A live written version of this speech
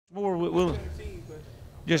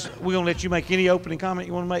we're gonna let you make any opening comment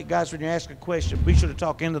you want to make, guys. When you ask a question, be sure to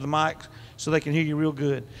talk into the mics so they can hear you real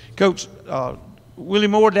good. Coach Willie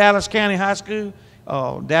Moore, Dallas County High School.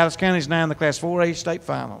 Dallas County is now in the Class 4A state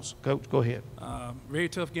finals. Coach, go ahead. Very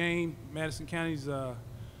tough game. Madison County's a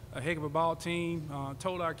heck of a ball team.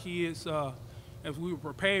 Told our kids as we were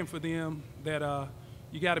preparing for them that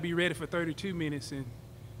you got to be ready for 32 minutes, and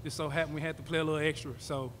it so happened we had to play a little extra.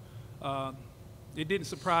 So it didn't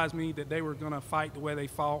surprise me that they were going to fight the way they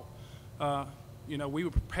fought. You know, we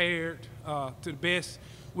were prepared to the best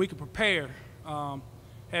we could prepare,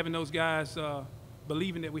 having those guys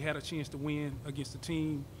believing that we had a chance to win against a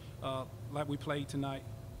team like we played tonight.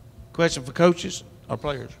 Question for coaches or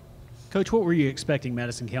players? Coach, what were you expecting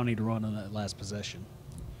Madison County to run on that last possession?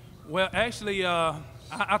 Well, actually,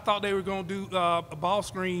 I thought they were going to do a ball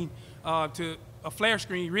screen, to a flare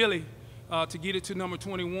screen, really, to get it to number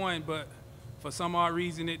 21. But for some odd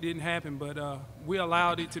reason, it didn't happen. But we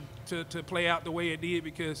allowed it to play out the way it did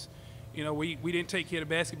because, you know, we didn't take care of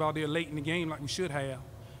the basketball there late in the game like we should have.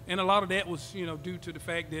 And a lot of that was, you know, due to the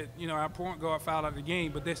fact that, you know, our point guard fouled out of the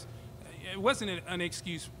game. But it wasn't an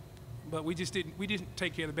excuse. But we didn't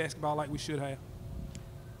take care of the basketball like we should have.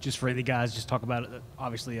 Just for the guys, just talk about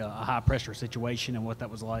obviously a high-pressure situation and what that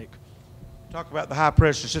was like. Talk about the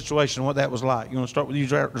high-pressure situation and what that was like. You want to start with you,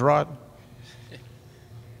 Gerard?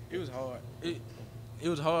 It was hard. It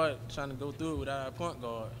was hard trying to go through it without our point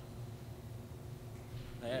guard.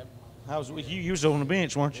 How was it with you? You was on the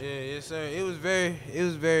bench, weren't you? Yeah, yes, sir. It was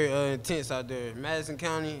very intense out there. Madison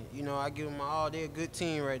County, you know, I give them my all. They're a good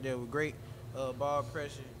team right there with great ball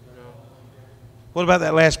pressure. You know. What about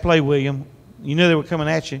that last play, William? You knew they were coming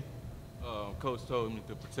at you. Coach told me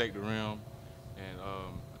to protect the rim, and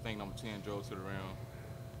I think number 10 drove to the rim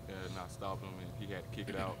and I stopped him, and he had to kick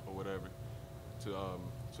it out or whatever to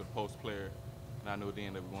the post player. And I knew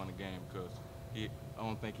then they were winning the game because I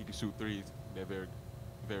don't think he could shoot threes that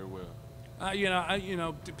very well. You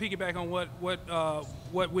know, to piggyback on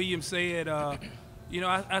what William said, you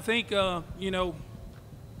know, I think you know,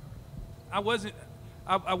 I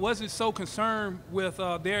wasn't so concerned with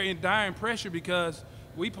their enduring pressure because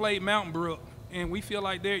we played Mountain Brook, and we feel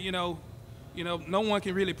like they're, you know, no one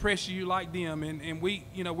can really pressure you like them, and we,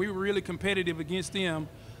 you know, we were really competitive against them,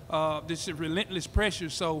 this relentless pressure.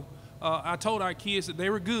 So I told our kids that they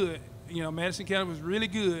were good. You know, Madison County was really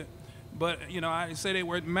good, but, you know, I say they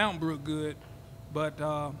were at Mountain Brook good, but,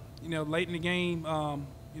 you know, late in the game,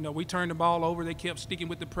 you know, we turned the ball over. They kept sticking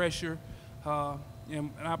with the pressure.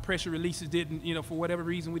 And our pressure releases didn't, you know, for whatever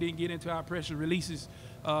reason, we didn't get into our pressure releases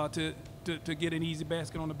to get an easy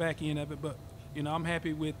basket on the back end of it. But, you know, I'm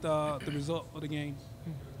happy with the result of the game.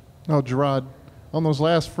 Oh, Gerard, on those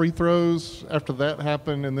last free throws after that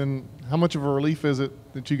happened, and then how much of a relief is it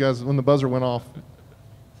that you guys, when the buzzer went off?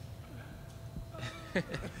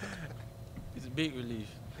 It's a big relief.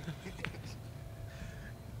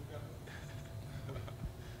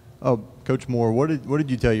 Oh, Coach Moore, what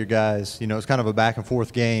did you tell your guys? You know, it's kind of a back and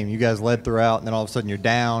forth game. You guys led throughout, and then all of a sudden you're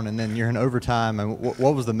down, and then you're in overtime. And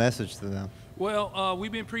what was the message to them? Well,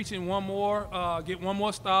 we've been preaching one more, get one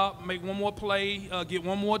more stop, make one more play, get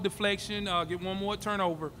one more deflection, get one more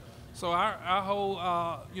turnover. So our whole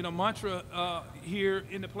you know, mantra here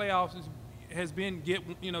in the playoffs has been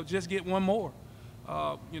just get one more.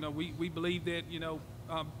 You know, we believe that, you know,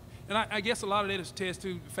 and I guess a lot of that is attest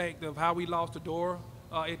to the fact of how we lost the door.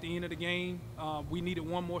 At the end of the game, we needed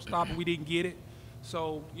one more stop and we didn't get it.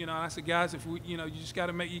 So, you know, I said, guys, if we, you know, you got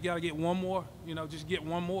to get one more. You know, just get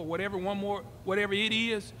one more. Whatever it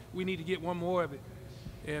is, we need to get one more of it.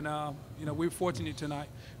 And you know, we're fortunate tonight.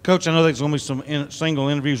 Coach, I know there's going to be some single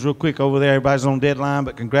interviews real quick over there. Everybody's on deadline,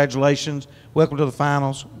 but congratulations. Welcome to the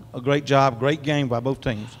finals. A great job, great game by both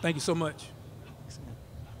teams. Thank you so much.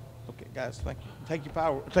 Okay, guys, thank you. Take your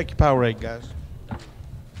Powerade, guys.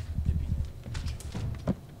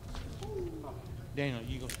 Daniel,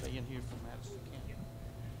 you gonna stay in here for Madison County?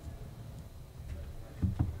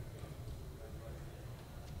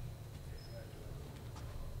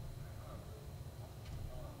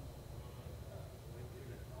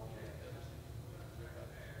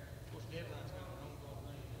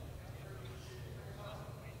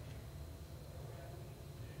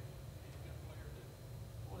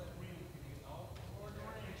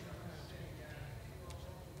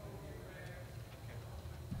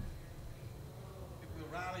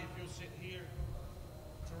 Riley, if you'll sit here,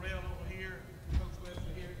 Terrell over here, Coach Webster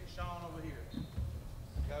here, Sean over here.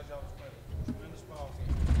 Guys, y'all was tremendous ball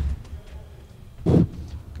game.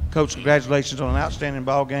 Coach, congratulations on an outstanding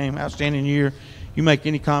ball game, outstanding year. You make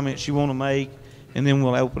any comments you want to make, and then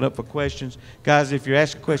we'll open up for questions. Guys, if you're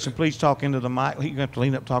asking a question, please talk into the mic. You're going to have to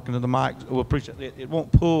lean up talking to the mic. We'll appreciate it. It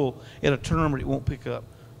won't pull at a tournament. It won't pick up.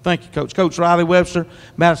 Thank you, Coach. Coach Riley Webster,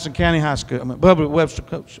 Madison County High School. Bubba Webster,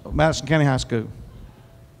 Coach, Madison County High School.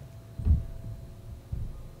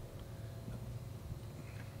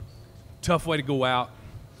 Tough way to go out.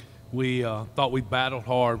 We thought we battled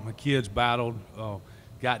hard. My kids battled,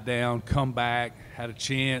 got down, come back, had a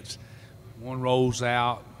chance. One rolls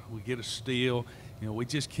out, we get a steal. You know, we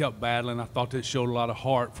just kept battling. I thought that showed a lot of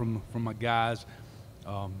heart from my guys.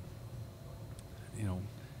 You know,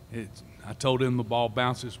 I told them the ball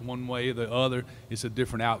bounces one way or the other, it's a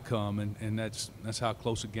different outcome, and that's how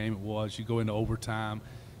close a game it was. You go into overtime,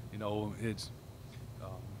 you know, it's you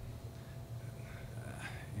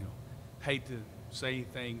know, hate to say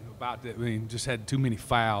anything about that. I mean, just had too many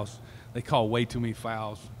fouls. They called way too many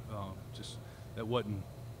fouls. Just that wasn't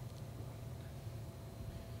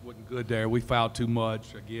good there. We fouled too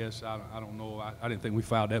much, I guess. I don't know. I didn't think we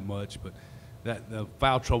fouled that much, but the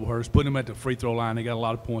foul trouble hurts. Putting them at the free throw line, they got a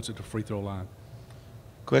lot of points at the free throw line.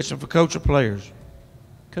 Question for coach or players?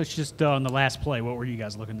 Coach, just on the last play, what were you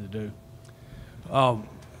guys looking to do?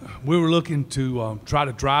 We were looking to try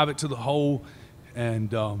to drive it to the hole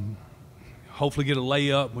and hopefully get a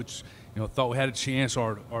layup, which, you know, thought we had a chance,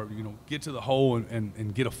 or you know, get to the hole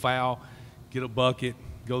and get a foul, get a bucket,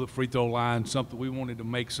 go to the free throw line, something. We wanted to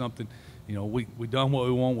make something. You know, we done what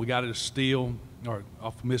we want. We got it a steal or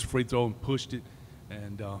off a missed free throw and pushed it,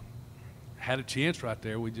 and had a chance right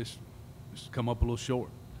there. We just come up a little short.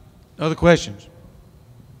 Other questions?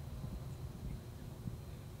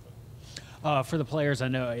 For the players, I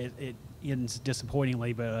know it ends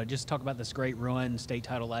disappointingly, but just talk about this great run, state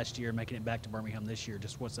title last year, making it back to Birmingham this year.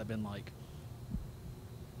 Just what's that been like?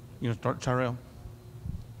 You want to start, Tyrell?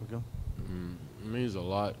 Here we go. It means a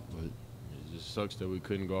lot, but it just sucks that we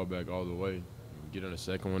couldn't go back all the way. Getting a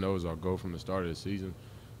second one, that was our goal from the start of the season,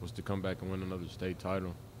 was to come back and win another state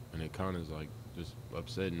title. And it kind of is like just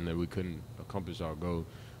upsetting that we couldn't accomplish our goal.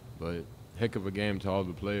 But heck of a game to all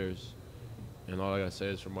the players. And all I got to say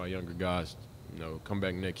is for my younger guys, you know, come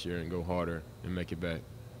back next year and go harder and make it back.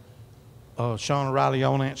 Sean O'Reilly,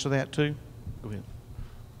 y'all want to answer that too? Go ahead.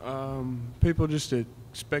 People just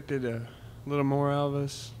expected a little more out of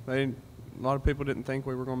us. A lot of people didn't think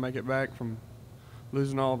we were going to make it back from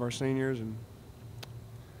losing all of our seniors, and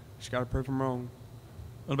just got to prove them wrong.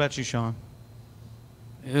 What about you, Sean?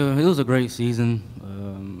 Yeah, it was a great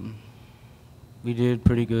season. We did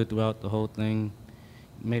pretty good throughout the whole thing.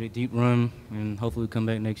 Made a deep run, and hopefully we come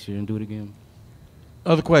back next year and do it again.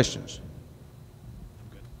 Other questions?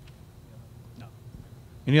 No.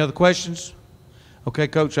 Any other questions? Okay,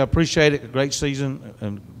 Coach, I appreciate it. A great season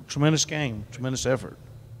and tremendous game, tremendous effort.